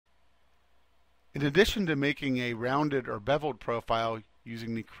In addition to making a rounded or beveled profile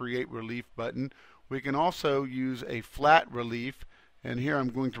using the Create Relief button, we can also use a flat relief. And here I'm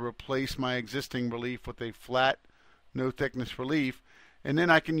going to replace my existing relief with a flat, no thickness relief. And then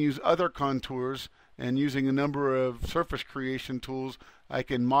I can use other contours, and using a number of surface creation tools, I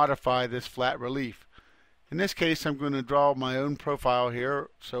can modify this flat relief. In this case, I'm going to draw my own profile here.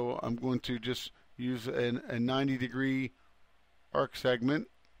 So I'm going to just use a 90-degree arc segment.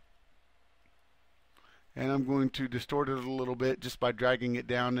 And I'm going to distort it a little bit just by dragging it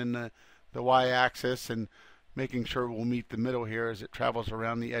down in the y-axis and making sure it will meet the middle here as it travels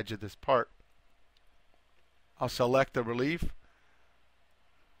around the edge of this part. I'll select the relief,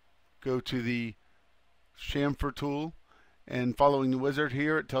 go to the chamfer tool, and following the wizard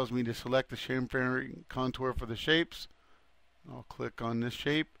here, it tells me to select the chamfering contour for the shapes. I'll click on this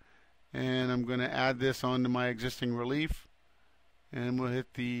shape, and I'm going to add this onto my existing relief, and we'll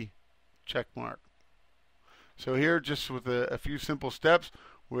hit the check mark. So here, just with a few simple steps,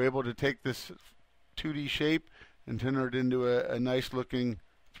 we're able to take this 2D shape and turn it into a nice looking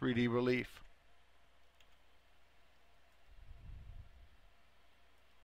 3D relief.